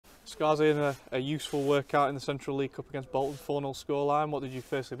Skarz in a useful workout in the Central League Cup against Bolton, 4-0 scoreline. What did you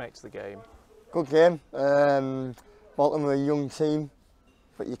firstly make to the game? Good game. Bolton were a young team,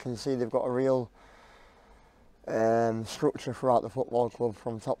 but you can see they've got a real structure throughout the football club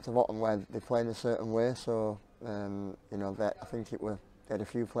from top to bottom where they play in a certain way. So, you know, I think they had a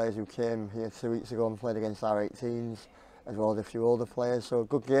few players who came here 2 weeks ago and played against our 18s, as well as a few older players. So, a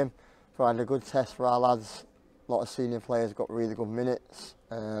good game. Provided a good test for our lads. A lot of senior players got really good minutes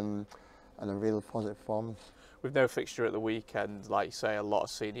and a real positive performance. With no fixture at the weekend, like you say, a lot of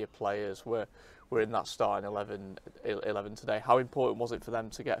senior players were in that starting 11 today. How important was it for them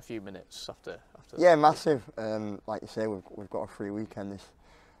to get a few minutes after? Yeah, massive. Like you say, we've got a free weekend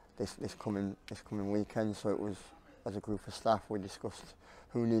this coming weekend. So it was, as a group of staff, we discussed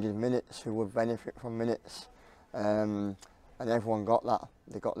who needed minutes, who would benefit from minutes, and everyone got that.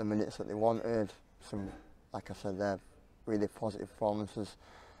 They got the minutes that they wanted. Some, like I said, they're really positive performances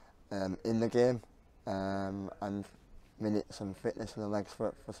in the game, and minutes and fitness in the legs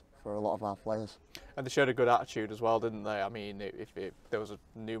for a lot of our players. And they showed a good attitude as well, didn't they? I mean, if there was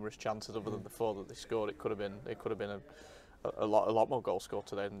numerous chances other than the 4 that they scored, it could have been a lot more goals scored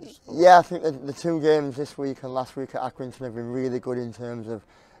today than just 4. Yeah, I think the 2 games this week and last week at Accrington have been really good in terms of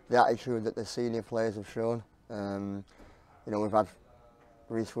the attitude that the senior players have shown. You know, we've had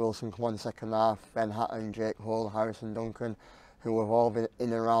Reece Wilson come on second half, Ben Hatton, Jake Hull, Harrison Duncan, who have all been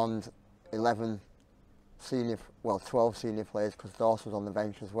in around 12 senior players, because Dorse was on the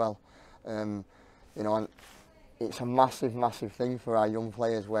bench as well. You know, and it's a massive thing for our young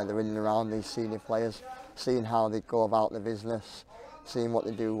players where they're in and around these senior players, seeing how they go about the business, seeing what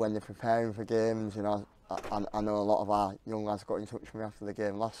they do when they're preparing for games. You know, I know a lot of our young lads got in touch with me after the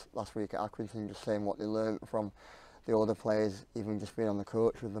game last week at Accrington, just saying what they learnt from the older players, even just being on the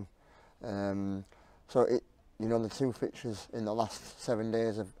coach with them. So you know, the 2 fixtures in the last 7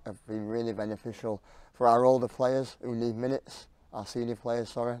 days have been really beneficial for our older players who need minutes, our senior players,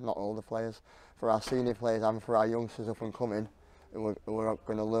 sorry, not older players, for our senior players and for our youngsters up and coming, who are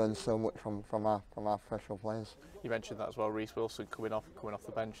going to learn so much from our fresher players. You mentioned that as well, Reece Wilson coming off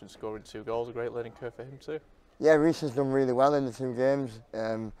the bench and scoring 2 goals, a great learning curve for him too. Yeah, Reece has done really well in the 2 games.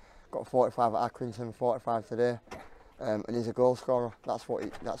 Got 45 at Accrington, 45 today. And he's a goal scorer. That's what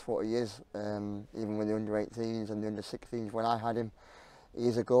he is. Even with the under 18s and the under 16s, when I had him,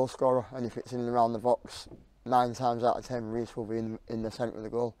 he's a goal scorer. And if it's in and around the box, 9 times out of 10, Reece will be in the centre of the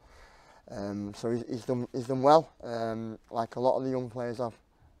goal. So he's done well, like a lot of the young players have.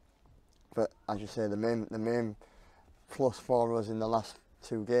 But as you say, the main plus for us in the last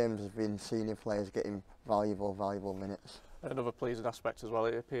 2 games has been senior players getting valuable minutes. Another pleasing aspect as well,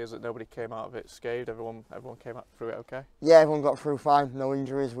 it appears that nobody came out of it scathed. Everyone came out through it okay? Yeah, everyone got through fine. No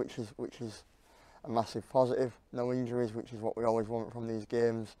injuries, which is a massive positive. No injuries, which is what we always want from these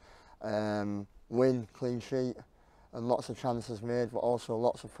games. Win, clean sheet, and lots of chances made, but also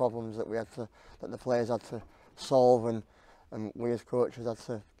lots of problems that the players had to solve, and we as coaches had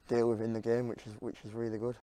to deal with in the game, which is really good.